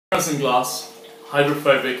Resin glass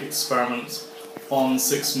hydrophobic experiment on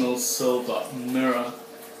 6mm silver mirror.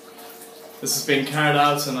 This has been carried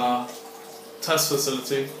out in our test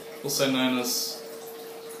facility, also known as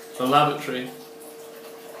the lavatory,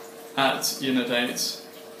 at Unit 8,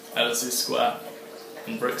 Ellerslie Square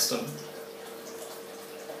in Brixton.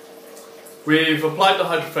 We've applied the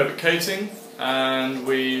hydrophobic coating and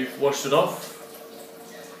we've washed it off.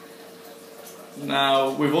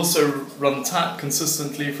 Now, we've also run the tap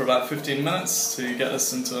consistently for about 15 minutes to get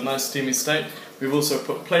this into a nice steamy state. We've also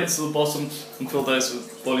put plates at the bottom and filled those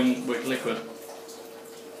with boiling liquid.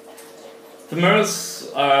 The mirrors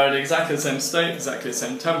are at exactly the same state, exactly the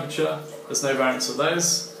same temperature. There's no variance of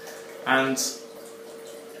those. And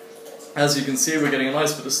as you can see, we're getting a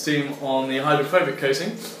nice bit of steam on the hydrophobic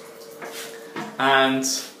coating. And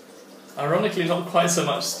ironically, not quite so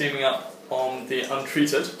much steaming up on the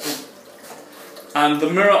untreated. And the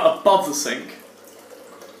mirror above the sink,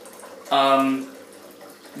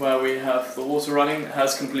 where we have the water running,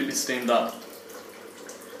 has completely steamed up.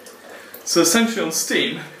 So essentially on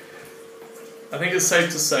steam, I think it's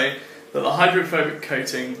safe to say that the hydrophobic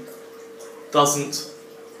coating doesn't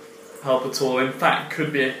help at all, in fact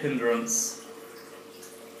could be a hindrance.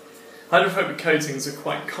 Hydrophobic coatings are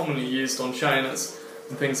quite commonly used on shiners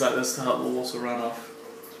and things like this to help the water run off.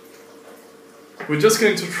 We're just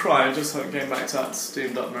going to try, just going back to that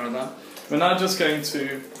steamed up mirror there, we're now just going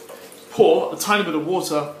to pour a tiny bit of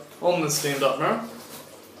water on the steamed up mirror.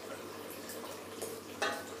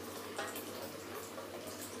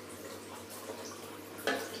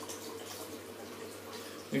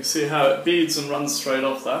 You can see how it beads and runs straight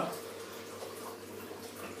off there.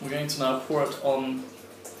 We're going to now pour it on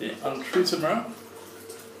the untreated mirror.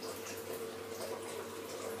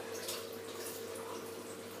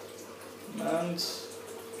 And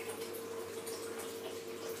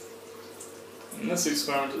in this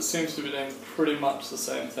experiment it seems to be doing pretty much the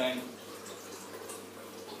same thing.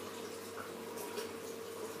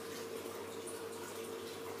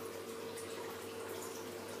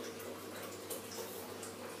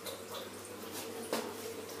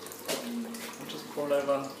 I'll just pour it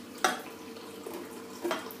over.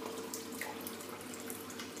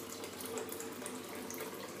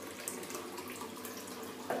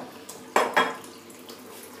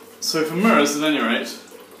 So for mirrors, at any rate,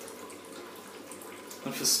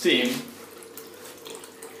 and for steam,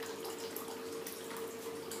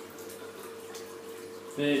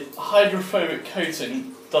 the hydrophobic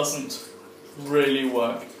coating doesn't really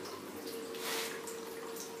work.